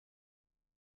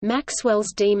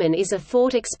Maxwell's demon is a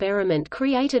thought experiment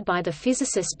created by the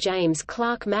physicist James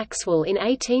Clerk Maxwell in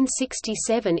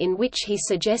 1867 in which he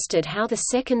suggested how the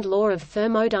second law of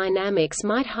thermodynamics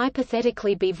might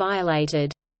hypothetically be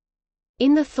violated.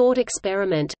 In the thought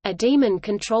experiment, a demon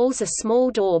controls a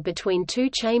small door between two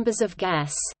chambers of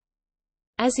gas.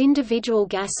 As individual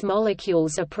gas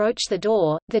molecules approach the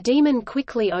door, the demon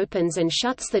quickly opens and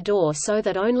shuts the door so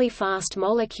that only fast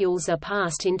molecules are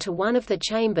passed into one of the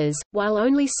chambers, while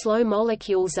only slow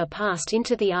molecules are passed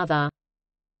into the other.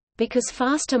 Because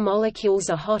faster molecules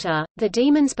are hotter, the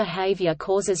demon's behavior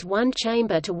causes one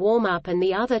chamber to warm up and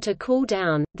the other to cool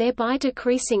down, thereby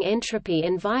decreasing entropy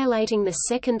and violating the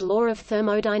second law of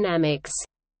thermodynamics.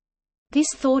 This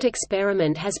thought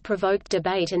experiment has provoked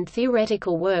debate and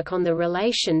theoretical work on the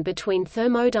relation between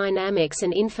thermodynamics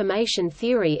and information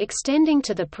theory extending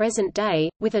to the present day,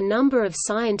 with a number of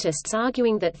scientists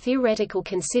arguing that theoretical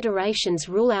considerations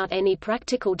rule out any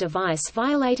practical device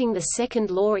violating the second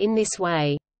law in this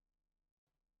way.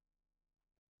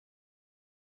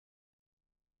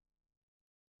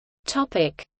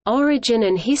 Origin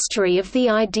and history of the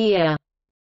idea.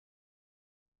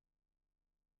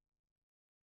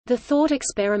 The thought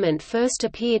experiment first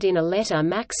appeared in a letter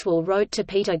Maxwell wrote to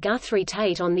Peter Guthrie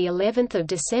Tait on the 11th of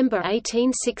December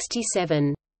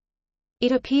 1867.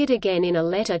 It appeared again in a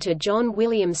letter to John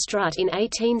William Strutt in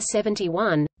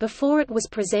 1871, before it was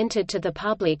presented to the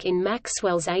public in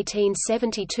Maxwell's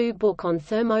 1872 book on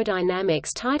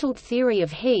thermodynamics titled Theory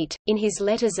of Heat. In his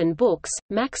letters and books,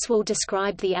 Maxwell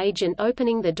described the agent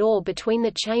opening the door between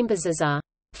the chambers as a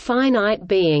finite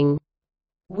being.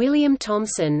 William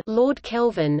Thomson, Lord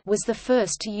Kelvin, was the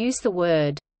first to use the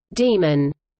word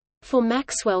demon for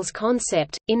Maxwell's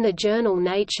concept, in the journal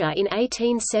Nature in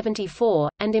 1874,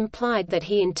 and implied that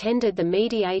he intended the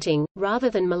mediating, rather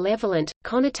than malevolent,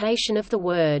 connotation of the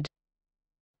word.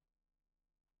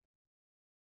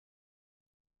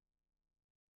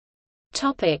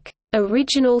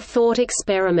 Original thought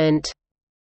experiment.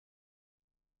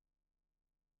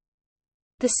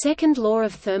 The second law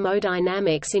of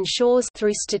thermodynamics ensures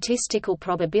through statistical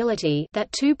probability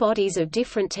that two bodies of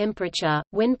different temperature,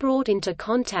 when brought into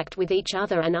contact with each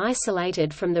other and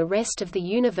isolated from the rest of the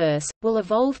universe, will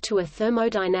evolve to a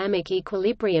thermodynamic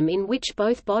equilibrium in which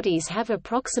both bodies have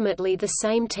approximately the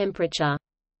same temperature.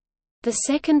 The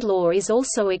second law is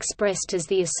also expressed as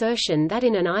the assertion that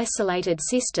in an isolated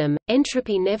system,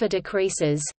 entropy never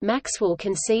decreases. Maxwell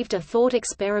conceived a thought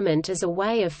experiment as a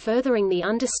way of furthering the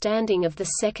understanding of the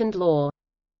second law.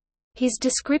 His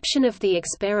description of the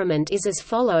experiment is as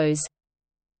follows: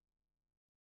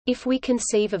 if we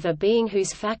conceive of a being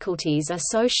whose faculties are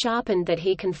so sharpened that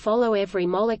he can follow every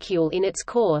molecule in its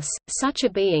course, such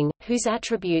a being, whose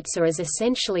attributes are as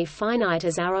essentially finite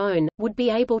as our own, would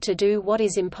be able to do what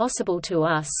is impossible to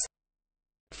us.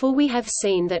 For we have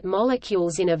seen that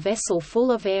molecules in a vessel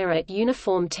full of air at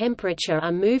uniform temperature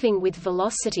are moving with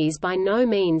velocities by no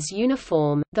means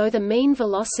uniform, though the mean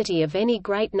velocity of any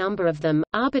great number of them,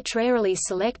 arbitrarily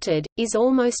selected, is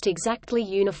almost exactly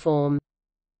uniform.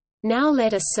 Now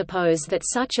let us suppose that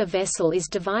such a vessel is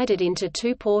divided into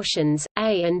two portions,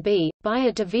 A and B, by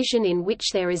a division in which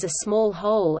there is a small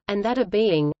hole, and that a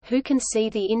being, who can see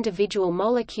the individual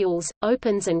molecules,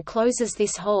 opens and closes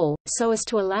this hole, so as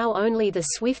to allow only the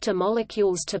swifter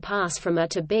molecules to pass from A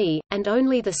to B, and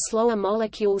only the slower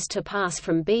molecules to pass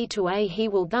from B to A. He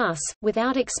will thus,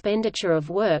 without expenditure of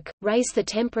work, raise the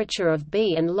temperature of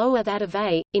B and lower that of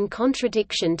A, in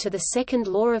contradiction to the second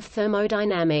law of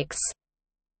thermodynamics.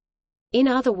 In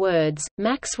other words,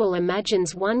 Maxwell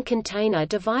imagines one container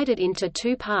divided into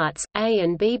two parts, A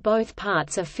and B. Both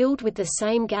parts are filled with the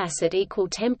same gas at equal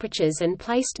temperatures and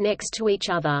placed next to each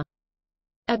other.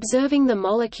 Observing the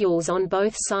molecules on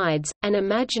both sides, an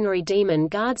imaginary demon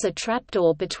guards a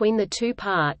trapdoor between the two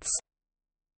parts.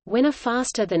 When a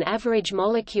faster-than-average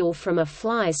molecule from A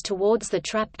flies towards the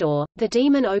trapdoor, the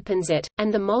demon opens it,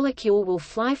 and the molecule will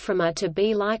fly from A to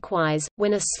B. Likewise,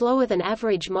 when a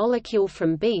slower-than-average molecule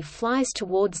from B flies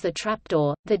towards the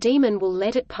trapdoor, the demon will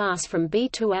let it pass from B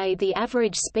to A. The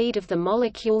average speed of the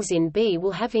molecules in B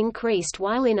will have increased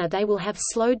while in A they will have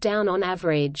slowed down on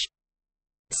average.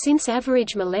 Since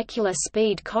average molecular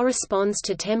speed corresponds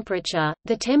to temperature,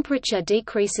 the temperature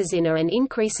decreases in A and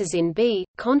increases in B,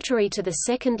 contrary to the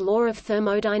second law of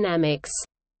thermodynamics.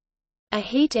 A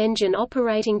heat engine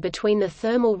operating between the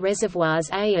thermal reservoirs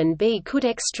A and B could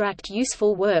extract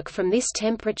useful work from this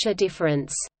temperature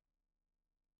difference.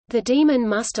 The demon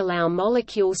must allow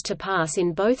molecules to pass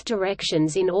in both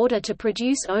directions in order to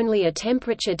produce only a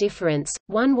temperature difference.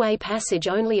 One-way passage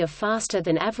only of faster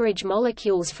than average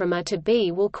molecules from A to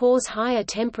B will cause higher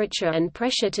temperature and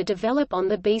pressure to develop on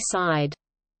the B side.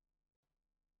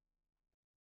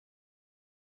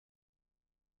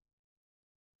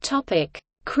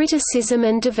 Criticism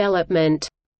and development.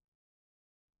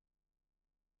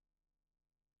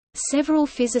 Several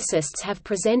physicists have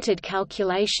presented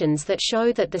calculations that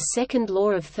show that the second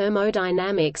law of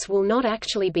thermodynamics will not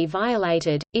actually be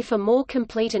violated, if a more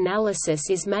complete analysis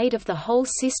is made of the whole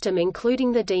system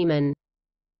including the daemon.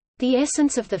 The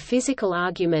essence of the physical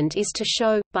argument is to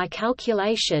show, by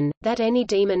calculation, that any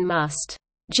daemon must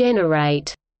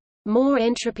generate more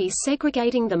entropy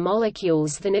segregating the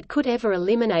molecules than it could ever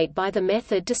eliminate by the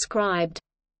method described.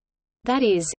 That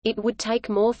is, it would take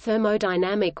more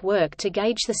thermodynamic work to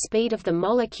gauge the speed of the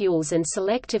molecules and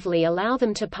selectively allow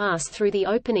them to pass through the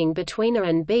opening between A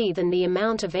and B than the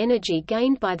amount of energy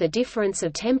gained by the difference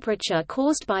of temperature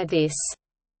caused by this.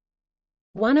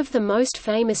 One of the most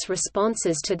famous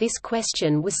responses to this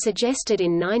question was suggested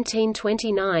in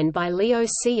 1929 by Leo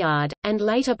Szilard, and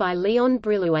later by Leon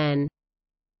Brillouin.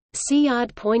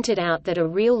 Szilard pointed out that a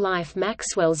real-life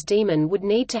Maxwell's daemon would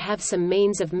need to have some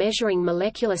means of measuring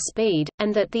molecular speed,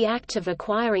 and that the act of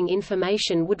acquiring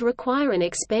information would require an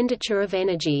expenditure of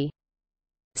energy.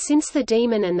 Since the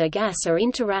daemon and the gas are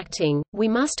interacting, we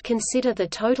must consider the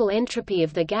total entropy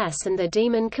of the gas and the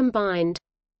daemon combined.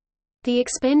 The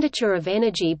expenditure of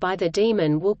energy by the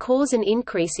daemon will cause an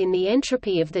increase in the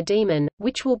entropy of the daemon,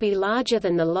 which will be larger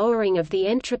than the lowering of the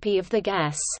entropy of the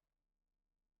gas.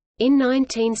 In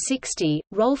 1960,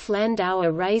 Rolf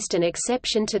Landauer raised an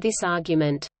exception to this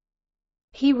argument.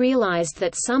 He realized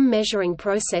that some measuring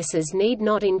processes need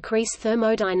not increase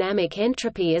thermodynamic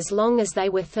entropy as long as they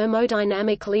were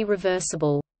thermodynamically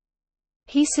reversible.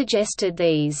 He suggested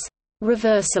these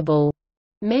reversible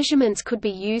measurements could be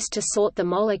used to sort the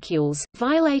molecules,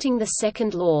 violating the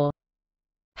second law.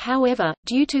 However,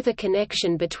 due to the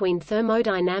connection between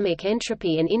thermodynamic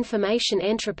entropy and information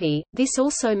entropy, this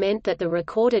also meant that the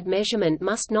recorded measurement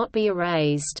must not be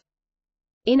erased.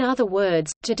 In other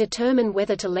words, to determine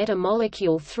whether to let a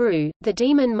molecule through, the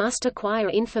daemon must acquire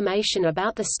information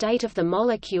about the state of the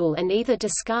molecule and either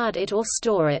discard it or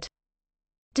store it.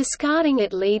 Discarding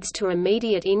it leads to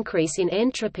immediate increase in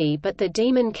entropy, but the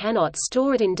daemon cannot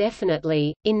store it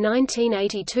indefinitely. In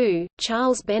 1982,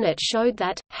 Charles Bennett showed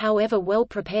that, however well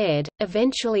prepared,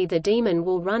 eventually the daemon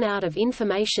will run out of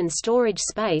information storage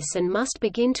space and must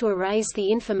begin to erase the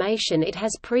information it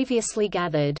has previously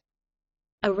gathered.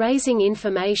 Erasing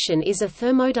information is a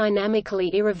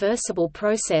thermodynamically irreversible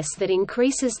process that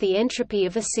increases the entropy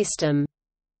of a system.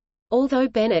 Although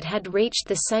Bennett had reached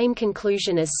the same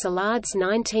conclusion as Szilard's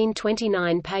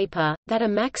 1929 paper, that a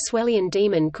Maxwellian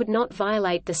daemon could not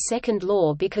violate the second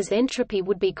law because entropy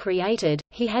would be created,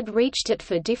 he had reached it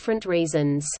for different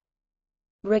reasons.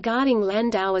 Regarding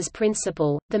Landauer's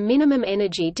principle, the minimum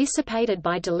energy dissipated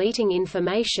by deleting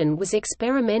information was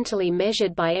experimentally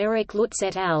measured by Eric Lutz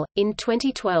et al. In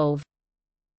 2012.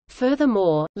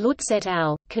 Furthermore, Lutz et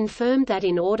al. Confirmed that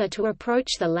in order to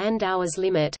approach the Landauer's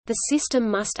limit, the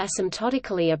system must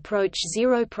asymptotically approach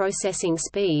zero processing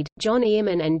speed. John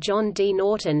Earman and John D.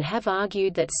 Norton have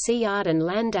argued that Szilard and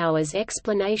Landauer's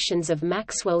explanations of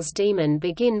Maxwell's daemon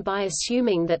begin by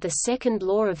assuming that the second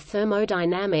law of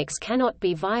thermodynamics cannot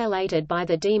be violated by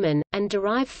the daemon, and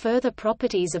derive further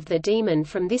properties of the daemon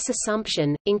from this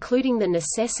assumption, including the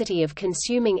necessity of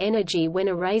consuming energy when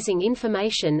erasing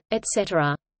information,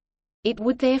 etc. It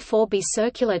would therefore be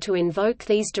circular to invoke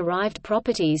these derived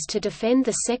properties to defend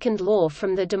the second law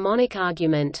from the demonic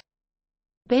argument.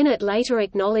 Bennett later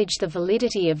acknowledged the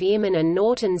validity of Earman and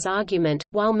Norton's argument,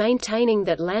 while maintaining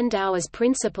that Landauer's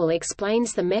principle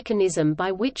explains the mechanism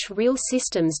by which real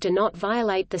systems do not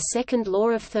violate the second law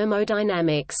of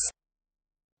thermodynamics.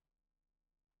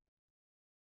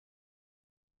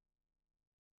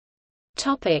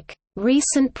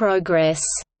 Recent progress.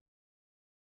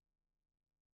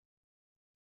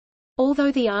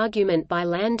 Although the argument by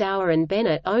Landauer and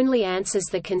Bennett only answers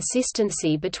the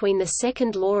consistency between the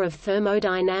second law of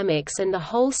thermodynamics and the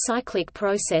whole cyclic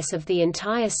process of the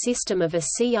entire system of a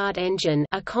Szilard engine,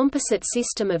 a composite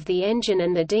system of the engine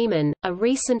and the daemon, a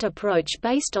recent approach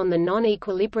based on the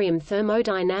non-equilibrium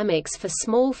thermodynamics for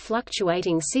small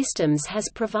fluctuating systems has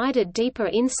provided deeper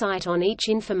insight on each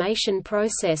information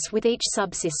process with each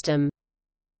subsystem.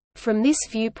 From this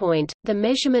viewpoint, the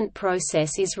measurement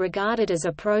process is regarded as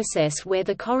a process where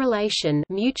the correlation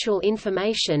mutual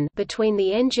information between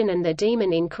the engine and the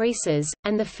daemon increases,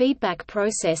 and the feedback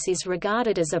process is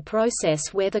regarded as a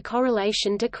process where the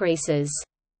correlation decreases.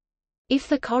 If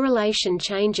the correlation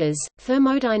changes,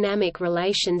 thermodynamic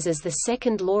relations as the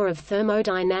second law of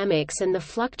thermodynamics and the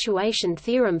fluctuation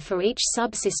theorem for each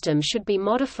subsystem should be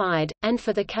modified, and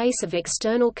for the case of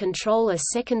external control a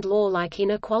second law like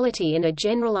inequality and a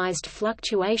generalized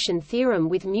fluctuation theorem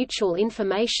with mutual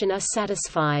information are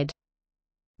satisfied.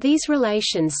 These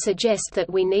relations suggest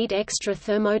that we need extra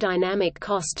thermodynamic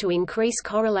cost to increase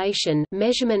correlation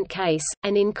measurement case,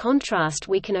 and in contrast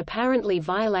we can apparently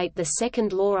violate the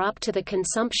second law up to the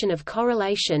consumption of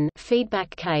correlation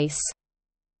feedback case.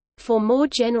 For more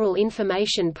general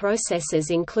information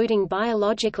processes including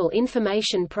biological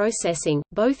information processing,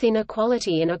 both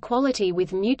inequality and equality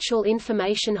with mutual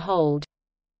information hold.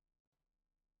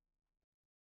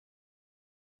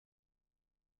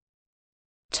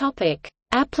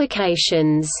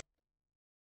 Applications.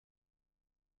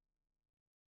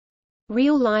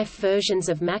 Real-life versions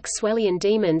of Maxwellian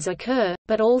demons occur,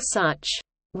 but all such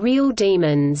real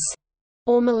demons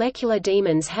or molecular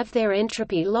demons have their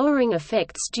entropy-lowering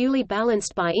effects duly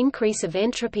balanced by increase of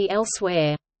entropy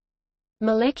elsewhere.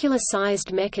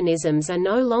 Molecular-sized mechanisms are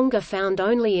no longer found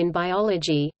only in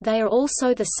biology, they are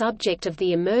also the subject of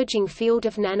the emerging field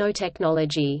of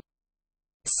nanotechnology.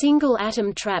 Single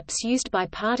atom traps used by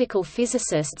particle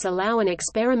physicists allow an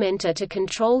experimenter to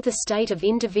control the state of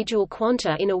individual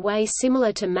quanta in a way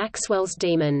similar to Maxwell's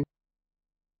demon.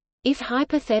 If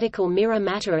hypothetical mirror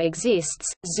matter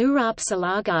exists, Zurab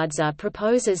Salargadze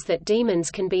proposes that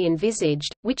demons can be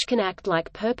envisaged, which can act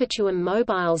like perpetuum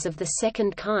mobiles of the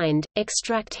second kind,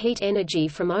 extract heat energy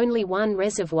from only one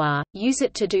reservoir, use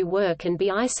it to do work and be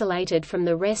isolated from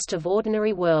the rest of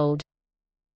ordinary world.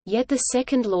 Yet the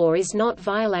second law is not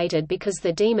violated because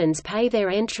the demons pay their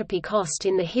entropy cost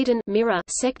in the hidden mirror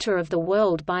sector of the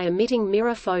world by emitting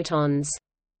mirror photons.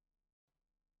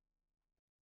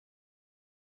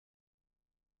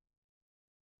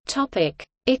 Topic: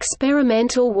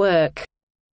 Experimental work.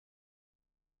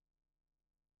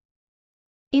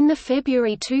 In the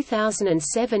February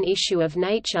 2007 issue of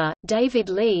Nature, David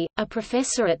Lee, a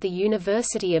professor at the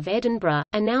University of Edinburgh,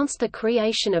 announced the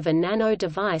creation of a nano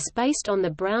device based on the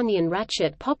Brownian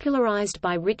ratchet popularized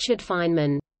by Richard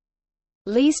Feynman.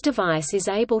 Lee's device is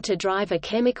able to drive a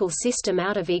chemical system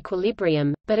out of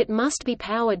equilibrium, but it must be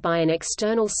powered by an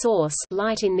external source,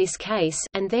 light in this case,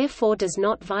 and therefore does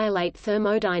not violate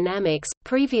thermodynamics.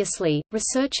 Previously,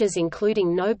 researchers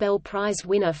including Nobel Prize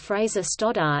winner Fraser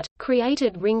Stoddart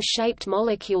created ring-shaped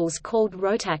molecules called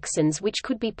rotaxanes which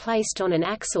could be placed on an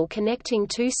axle connecting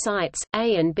two sites.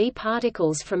 A and B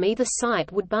particles from either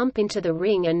site would bump into the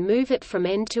ring and move it from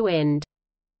end to end.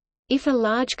 If a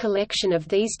large collection of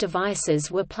these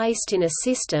devices were placed in a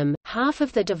system, half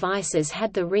of the devices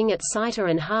had the ring at site A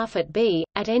and half at B.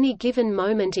 At any given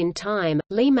moment in time,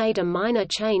 Lee made a minor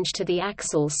change to the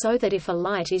axle so that if a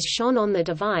light is shone on the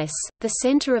device, the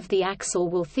center of the axle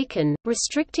will thicken,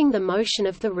 restricting the motion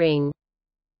of the ring.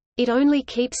 It only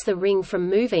keeps the ring from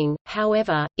moving,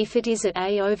 however, if it is at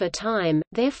A over time,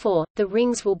 therefore, the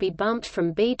rings will be bumped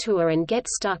from B to A and get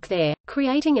stuck there,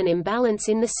 creating an imbalance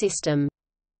in the system.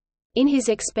 In his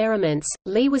experiments,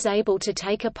 Lee was able to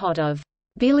take a pot of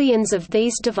billions of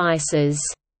these devices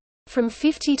from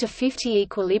 50 to 50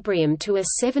 equilibrium to a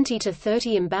 70 to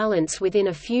 30 imbalance within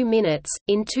a few minutes.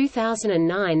 In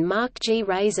 2009, Mark G.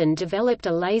 Raisin developed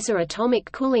a laser atomic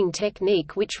cooling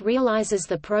technique which realizes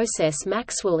the process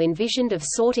Maxwell envisioned of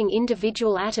sorting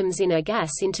individual atoms in a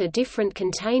gas into different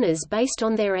containers based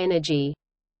on their energy.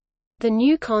 The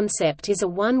new concept is a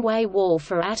one-way wall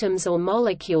for atoms or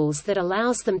molecules that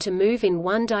allows them to move in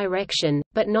one direction,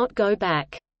 but not go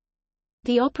back.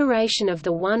 The operation of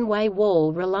the one-way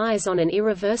wall relies on an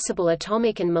irreversible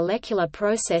atomic and molecular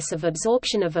process of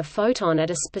absorption of a photon at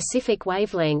a specific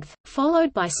wavelength,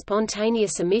 followed by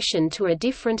spontaneous emission to a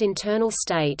different internal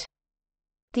state.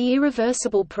 The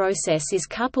irreversible process is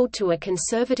coupled to a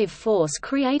conservative force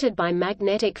created by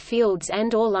magnetic fields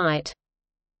and/or light.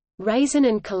 Raisin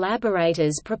and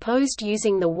collaborators proposed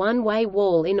using the one-way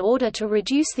wall in order to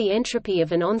reduce the entropy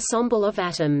of an ensemble of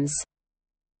atoms.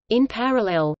 In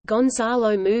parallel,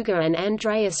 Gonzalo Muga and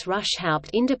Andreas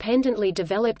Rushhaupt independently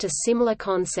developed a similar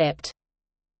concept.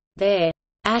 Their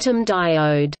atom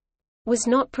diode was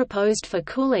not proposed for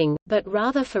cooling, but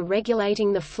rather for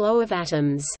regulating the flow of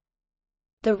atoms.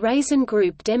 The Raisin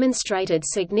group demonstrated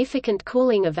significant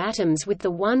cooling of atoms with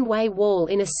the one-way wall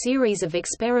in a series of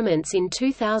experiments in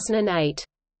 2008.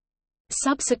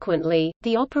 Subsequently,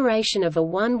 the operation of a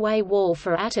one-way wall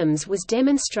for atoms was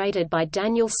demonstrated by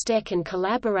Daniel Steck and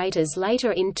collaborators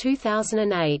later in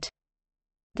 2008.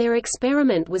 Their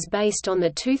experiment was based on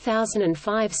the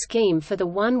 2005 scheme for the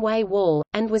one-way wall,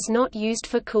 and was not used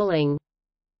for cooling.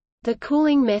 The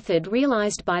cooling method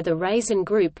realized by the Raisin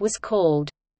group was called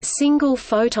single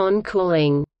photon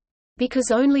cooling,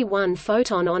 because only one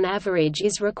photon on average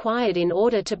is required in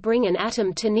order to bring an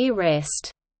atom to near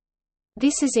rest.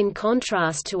 This is in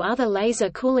contrast to other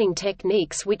laser cooling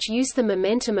techniques which use the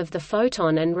momentum of the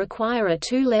photon and require a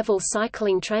two-level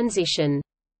cycling transition.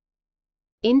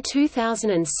 In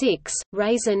 2006,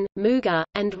 Raisin, Muger,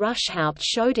 and Rushhaupt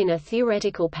showed in a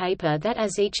theoretical paper that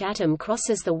as each atom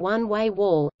crosses the one-way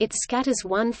wall, it scatters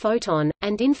one photon,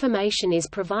 and information is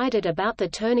provided about the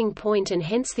turning point and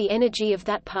hence the energy of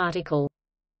that particle.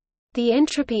 The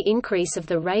entropy increase of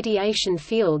the radiation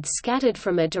field scattered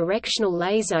from a directional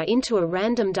laser into a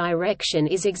random direction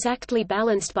is exactly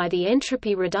balanced by the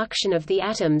entropy reduction of the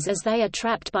atoms as they are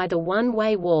trapped by the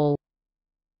one-way wall.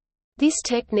 This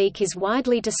technique is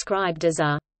widely described as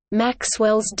a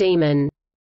Maxwell's demon,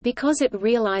 because it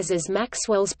realizes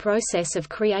Maxwell's process of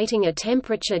creating a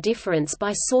temperature difference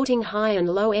by sorting high and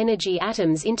low energy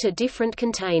atoms into different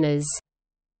containers.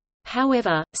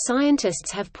 However,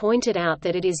 scientists have pointed out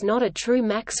that it is not a true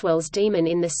Maxwell's demon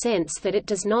in the sense that it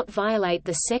does not violate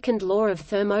the second law of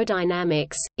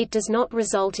thermodynamics, it does not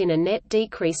result in a net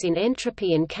decrease in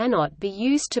entropy and cannot be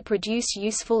used to produce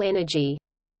useful energy.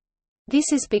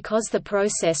 This is because the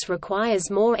process requires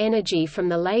more energy from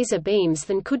the laser beams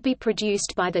than could be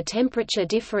produced by the temperature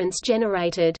difference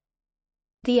generated.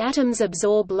 The atoms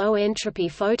absorb low-entropy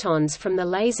photons from the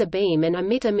laser beam and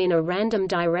emit them in a random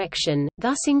direction,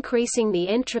 thus increasing the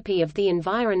entropy of the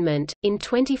environment. In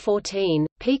 2014,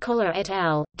 Piccola et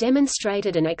al.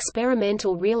 Demonstrated an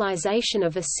experimental realization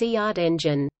of a Ciard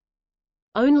engine.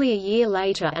 Only a year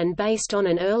later and based on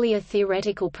an earlier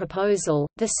theoretical proposal,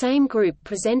 the same group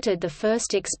presented the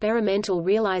first experimental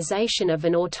realization of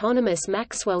an autonomous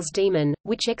Maxwell's demon,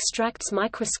 which extracts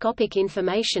microscopic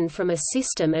information from a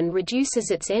system and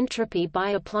reduces its entropy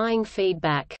by applying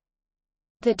feedback.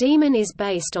 The demon is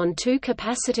based on two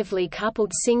capacitively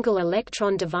coupled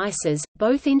single-electron devices,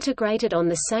 both integrated on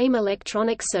the same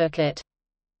electronic circuit.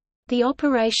 The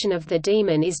operation of the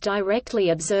demon is directly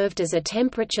observed as a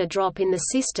temperature drop in the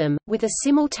system, with a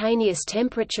simultaneous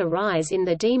temperature rise in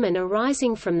the demon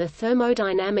arising from the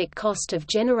thermodynamic cost of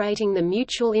generating the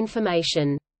mutual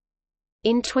information.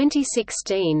 In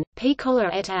 2016, Piccola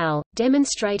et al.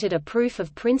 Demonstrated a proof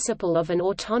of principle of an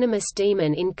autonomous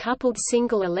demon in coupled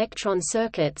single-electron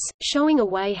circuits, showing a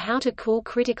way how to cool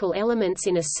critical elements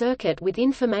in a circuit with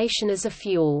information as a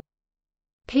fuel.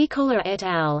 Piccola et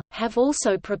al. Have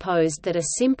also proposed that a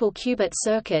simple qubit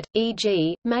circuit,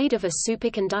 e.g., made of a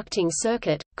superconducting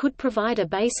circuit, could provide a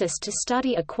basis to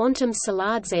study a quantum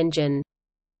Cilard's engine.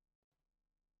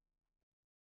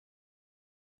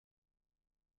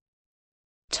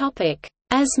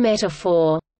 As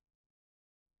metaphor.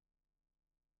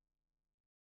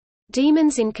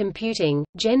 Demons in computing,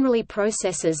 generally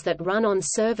processes that run on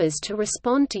servers to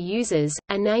respond to users,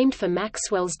 are named for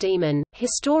Maxwell's demon.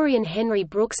 Historian Henry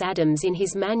Brooks Adams in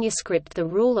his manuscript The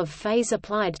Rule of Phase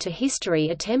Applied to History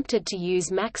attempted to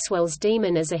use Maxwell's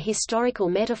demon as a historical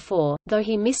metaphor, though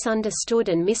he misunderstood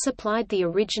and misapplied the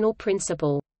original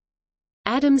principle.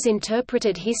 Adams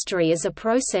interpreted history as a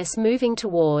process moving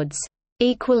towards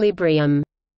equilibrium.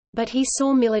 But he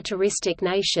saw militaristic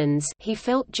nations, he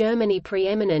felt Germany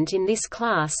preeminent in this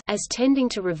class, as tending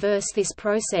to reverse this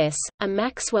process, a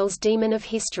Maxwell's demon of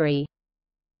history.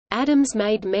 Adams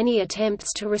made many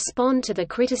attempts to respond to the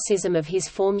criticism of his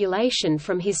formulation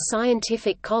from his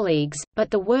scientific colleagues, but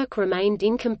the work remained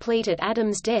incomplete at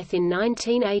Adams' death in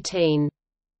 1918.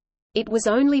 It was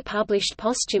only published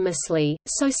posthumously.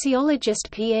 Sociologist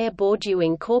Pierre Bourdieu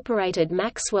incorporated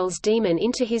Maxwell's demon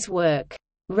into his work,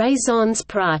 Raisons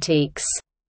pratiques,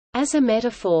 as a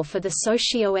metaphor for the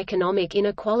socio-economic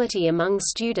inequality among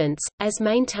students, as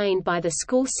maintained by the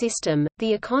school system,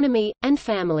 the economy, and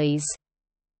families.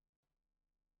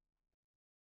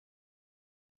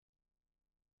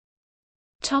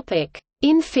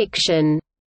 In fiction.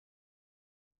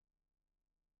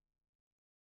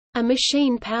 A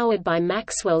machine powered by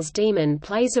Maxwell's demon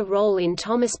plays a role in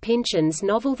Thomas Pynchon's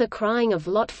novel The Crying of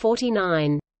Lot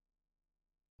 49.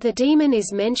 The demon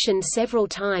is mentioned several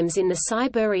times in the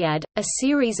Cyberiad, a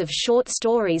series of short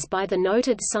stories by the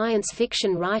noted science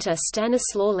fiction writer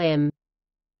Stanislaw Lem.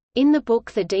 In the book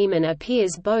the demon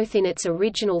appears both in its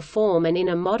original form and in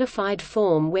a modified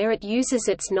form where it uses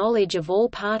its knowledge of all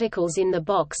particles in the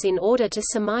box in order to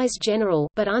surmise general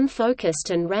but unfocused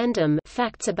and random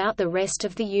facts about the rest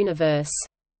of the universe.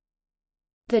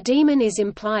 The demon is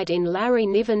implied in Larry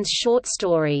Niven's short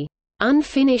story,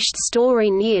 Unfinished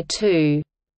Story Near 2.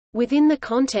 Within the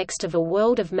context of a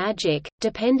world of magic,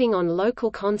 depending on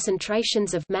local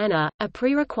concentrations of mana, a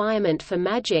pre-requirement for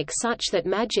magic such that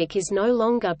magic is no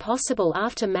longer possible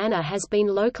after mana has been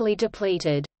locally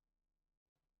depleted.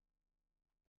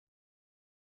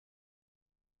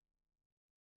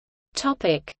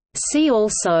 See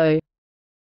also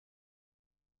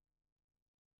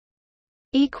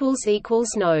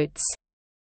Notes